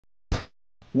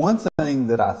One thing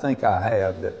that I think I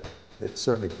have that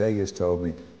certainly Peggy has told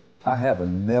me, I have a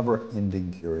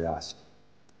never-ending curiosity.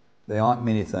 There aren't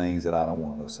many things that I don't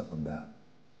want to know something about.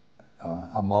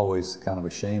 I'm always kind of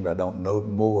ashamed I don't know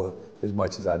more as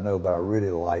much as I know, but I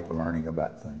really like learning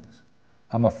about things.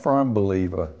 I'm a firm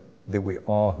believer that we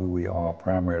are who we are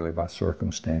primarily by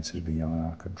circumstances beyond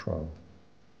our control.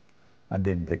 I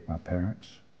didn't pick my parents.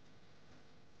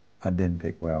 I didn't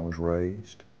pick where I was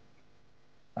raised.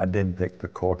 I didn't pick the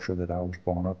culture that I was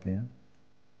born up in.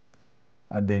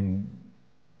 I didn't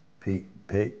pick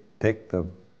the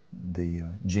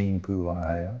gene pool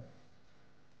I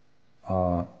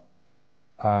have.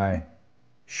 I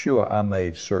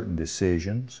made certain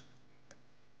decisions,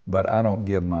 but I don't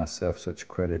give myself such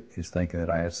credit as thinking that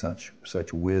I had such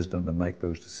wisdom to make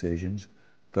those decisions.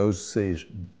 Those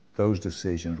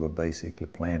decisions were basically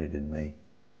planted in me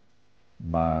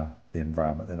by the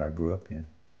environment that I grew up in.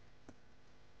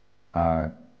 I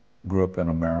grew up in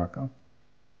America.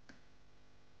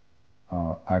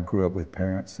 I grew up with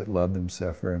parents that loved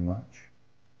themselves very much.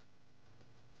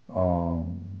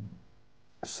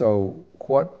 So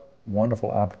what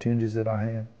wonderful opportunities that I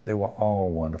had? They were all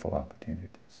wonderful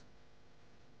opportunities.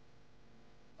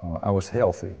 I was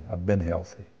healthy. I've been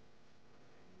healthy.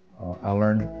 I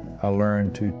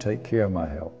learned to take care of my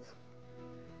health.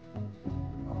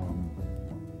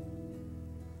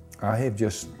 I have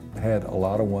just had a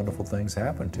lot of wonderful things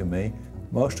happen to me.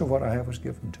 Most of what I have was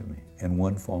given to me in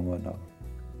one form or another.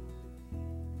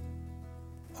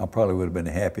 I probably would have been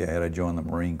happy had I joined the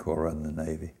Marine Corps rather than the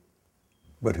Navy,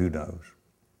 but who knows?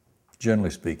 Generally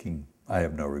speaking, I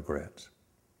have no regrets.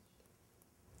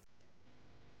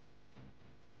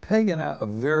 Peggy and I are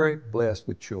very blessed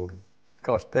with children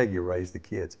because Peggy raised the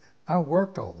kids. I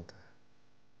worked all the time.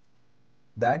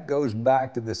 That goes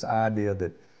back to this idea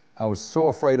that I was so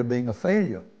afraid of being a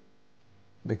failure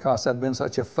because I'd been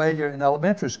such a failure in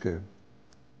elementary school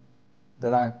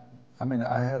that I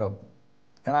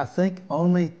think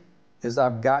only as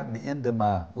I've gotten into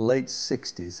my late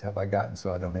 60s have I gotten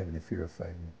so I don't have any fear of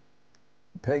failure.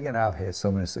 Peggy and I have had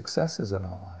so many successes in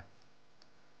our life.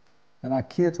 And our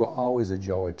kids were always a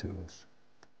joy to us.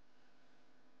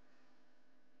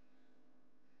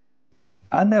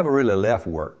 I never really left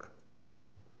work.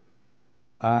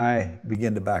 I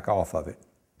began to back off of it.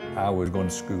 I was going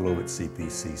to school over at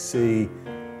CPCC.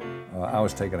 I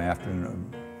was taking an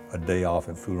afternoon, a day off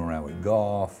and fooling around with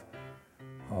golf.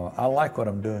 I like what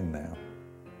I'm doing now.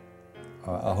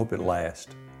 I hope it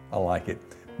lasts. I like it.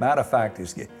 Matter of fact,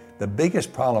 the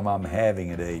biggest problem I'm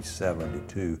having at age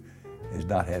 72 is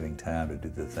not having time to do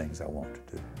the things I want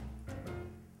to do.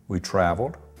 We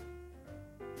traveled,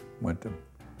 went to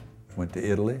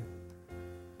Italy.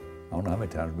 I don't know how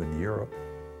many times we've been to Europe.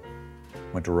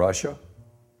 Went to Russia.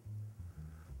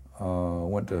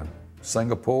 Went to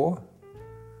Singapore,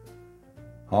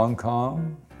 Hong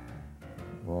Kong,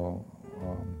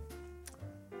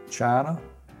 China.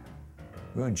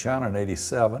 We were in China in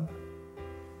 '87.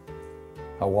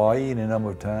 Hawaii any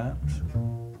number of times.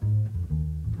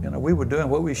 You know, we were doing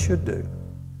what we should do.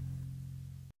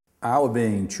 Our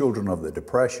being children of the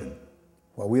Depression,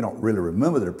 well, we don't really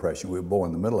remember the Depression, we were born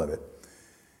in the middle of it.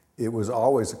 It was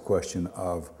always a question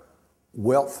of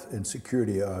wealth and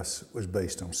security of us was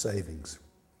based on savings.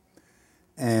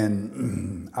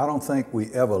 And I don't think we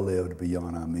ever lived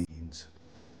beyond our means.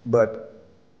 But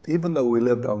even though we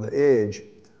lived on the edge,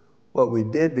 what we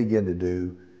did begin to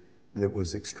do that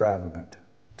was extravagant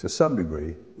to some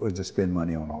degree was to spend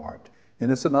money on art. And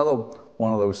it's another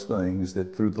one of those things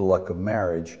that through the luck of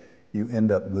marriage, you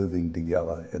end up moving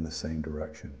together in the same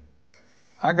direction.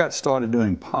 I got started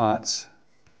doing pots,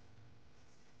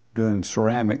 doing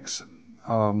ceramics,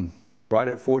 right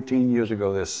at 14 years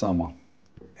ago this summer.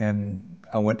 And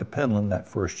I went to Penland that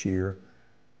first year,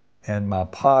 and my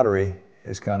pottery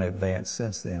has kind of advanced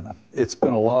since then. It's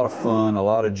been a lot of fun, a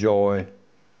lot of joy,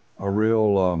 a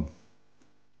real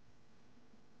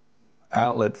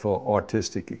outlet for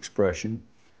artistic expression.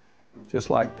 Just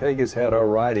like Peggy's had her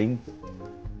writing,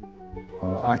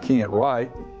 I can't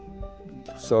write,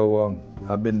 so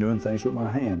I've been doing things with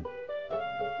my hand.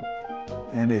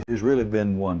 And it has really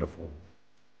been wonderful.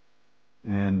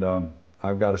 And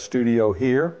I've got a studio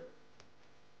here,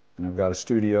 and I've got a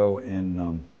studio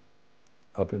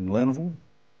up in Linville.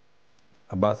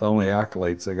 About the only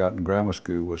accolades I got in grammar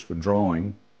school was for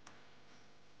drawing.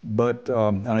 But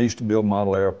and I used to build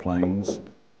model airplanes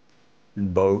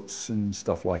and boats and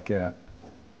stuff like that.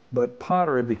 But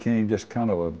pottery became just kind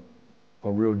of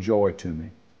a real joy to me.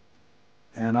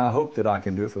 And I hope that I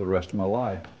can do it for the rest of my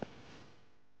life.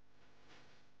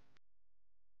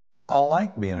 I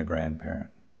like being a grandparent,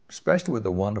 especially with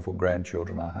the wonderful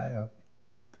grandchildren I have.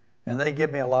 and they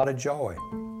give me a lot of joy.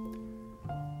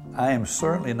 I am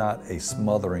certainly not a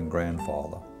smothering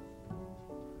grandfather.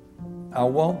 I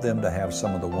want them to have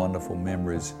some of the wonderful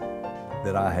memories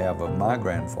that I have of my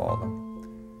grandfather.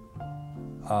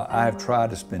 I have tried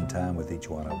to spend time with each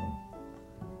one of them.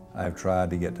 I have tried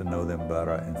to get to know them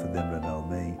better and for them to know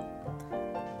me.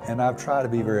 And I've tried to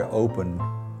be very open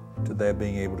to their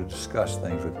being able to discuss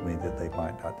things with me that they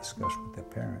might not discuss with their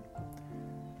parent.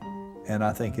 And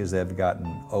I think as they've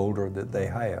gotten older that they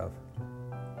have.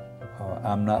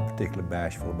 I'm not particularly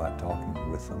bashful about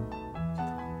talking with them.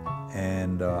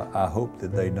 And I hope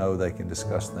that they know they can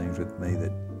discuss things with me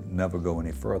that never go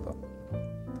any further.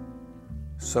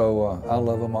 So I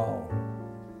love them all.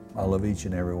 I love each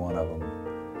and every one of them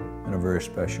in a very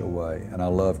special way. And I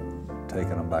love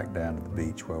taking them back down to the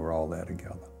beach where we're all there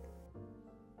together.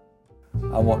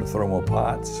 I want to throw more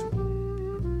pots.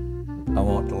 I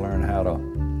want to learn how to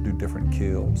do different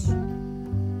kills.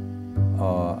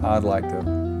 I'd like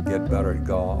to get better at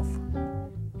golf.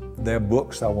 There are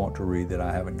books I want to read that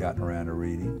I haven't gotten around to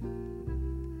reading.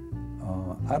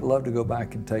 I'd love to go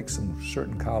back and take some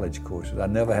certain college courses. I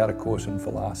never had a course in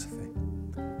philosophy.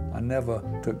 I never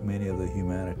took many of the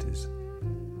humanities.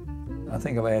 I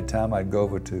think if I had time, I'd go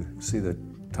over to see the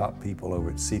top people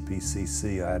over at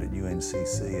CPCC, out at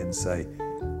UNCC, and say,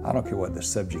 I don't care what the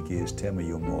subject is, tell me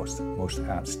your most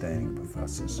outstanding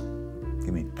professors.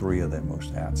 Give me 3 of them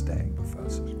most outstanding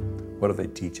professors. What do they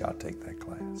teach? I'll take that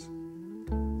class.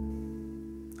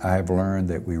 I have learned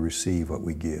that we receive what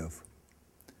we give.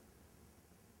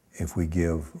 If we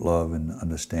give love and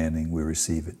understanding, we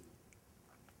receive it.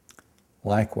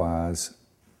 Likewise,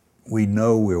 we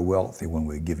know we're wealthy when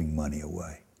we're giving money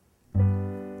away.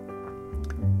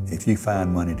 If you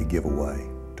find money to give away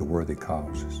to worthy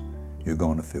causes, you're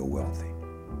going to feel wealthy.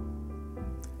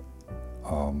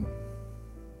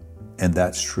 And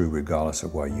that's true regardless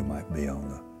of where you might be on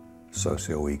the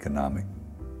socioeconomic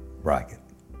bracket.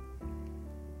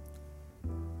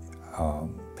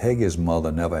 Peggy's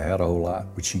mother never had a whole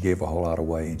lot, but she gave a whole lot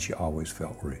away and she always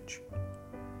felt rich.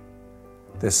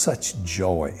 There's such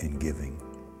joy in giving.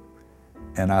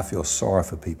 And I feel sorry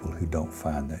for people who don't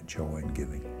find that joy in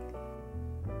giving.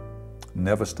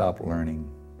 Never stop learning.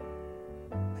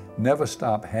 Never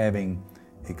stop having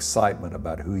excitement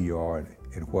about who you are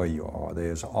and where you are.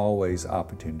 There's always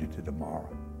opportunity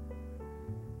tomorrow.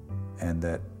 And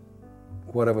that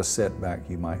whatever setback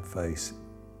you might face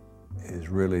is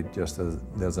really just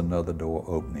there's another door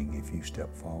opening if you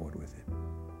step forward with it.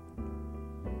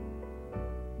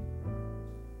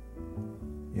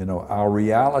 You know, our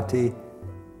reality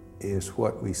is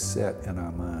what we set in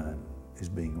our mind as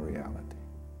being reality.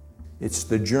 It's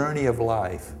the journey of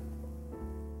life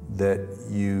that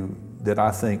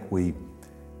I think we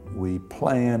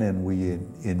plan and we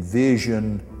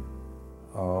envision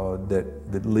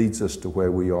that leads us to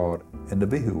where we are and to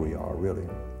be who we are, really.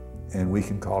 And we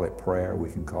can call it prayer, we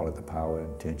can call it the power of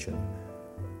intention.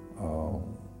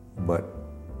 But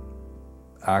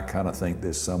I kind of think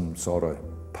there's some sort of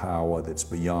power that's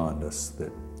beyond us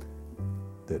that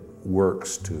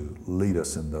works to lead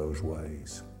us in those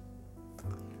ways.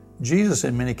 Jesus,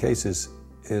 in many cases,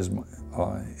 is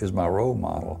my role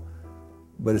model,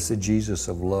 but it's a Jesus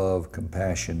of love,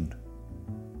 compassion,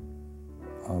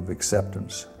 of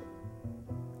acceptance.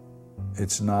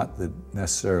 It's not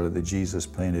necessarily the Jesus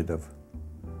painted of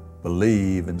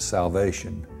believe and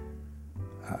salvation.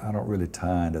 I don't really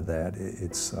tie into that.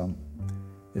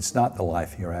 It's not the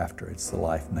life hereafter, it's the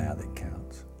life now that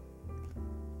counts.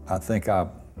 I think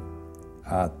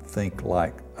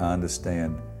like I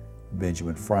understand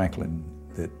Benjamin Franklin,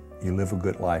 that you live a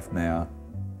good life now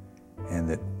and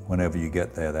that whenever you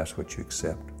get there, that's what you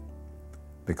accept,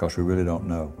 because we really don't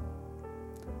know.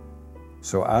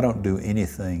 So I don't do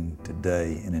anything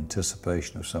today in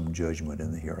anticipation of some judgment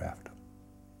in the hereafter.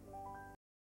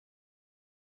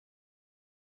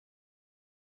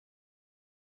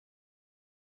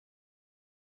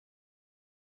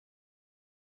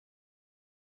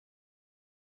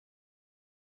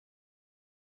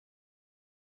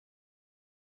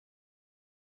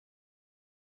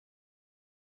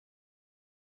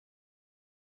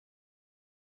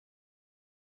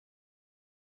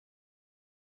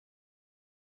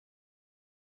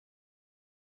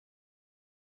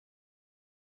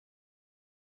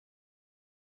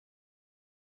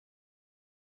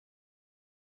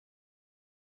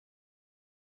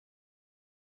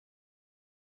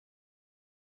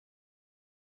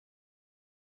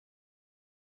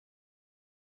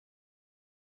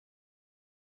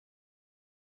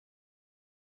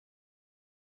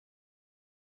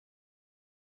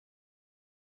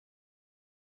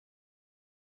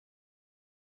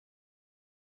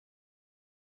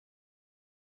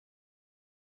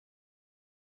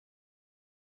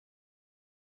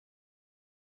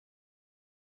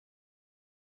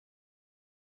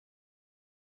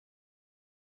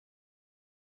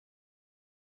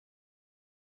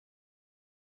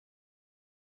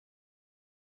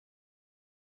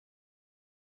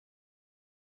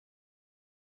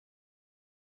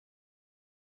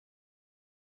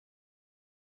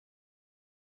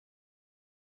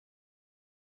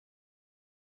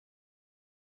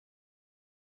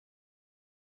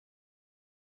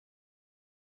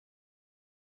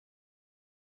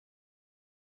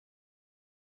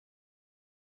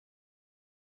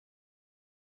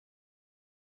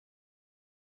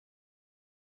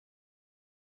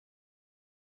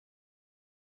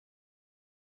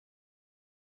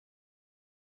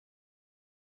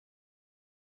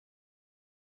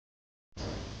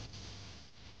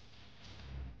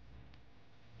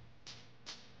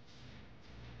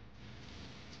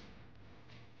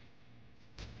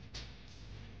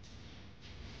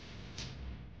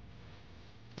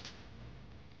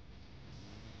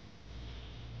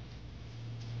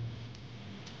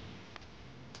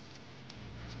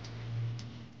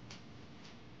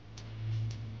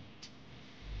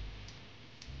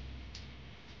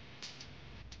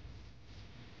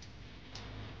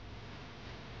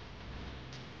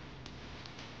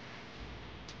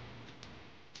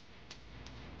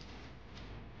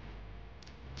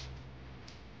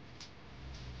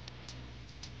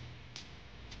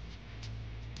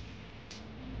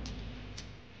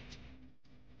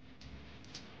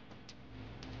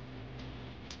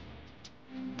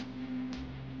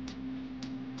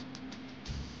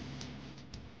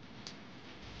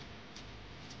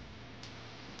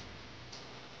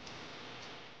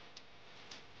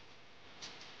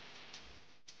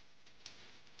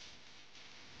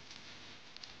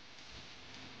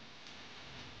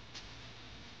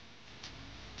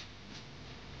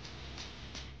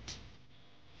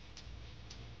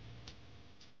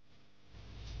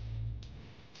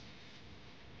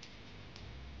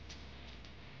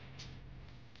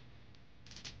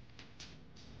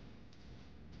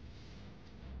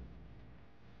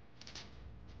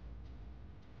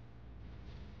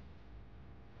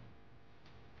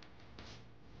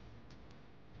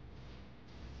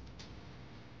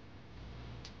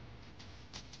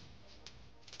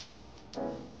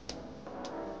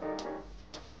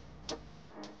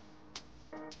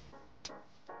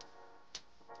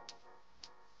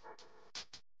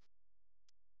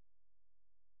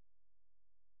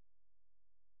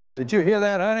 Did you hear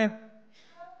that, honey?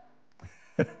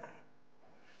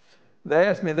 They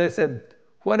asked me, they said,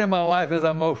 what in my life is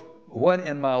I most, what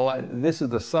in my life, this is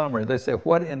the summary. They said,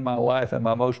 what in my life am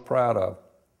I most proud of?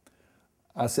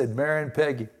 I said, marrying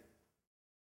Peggy.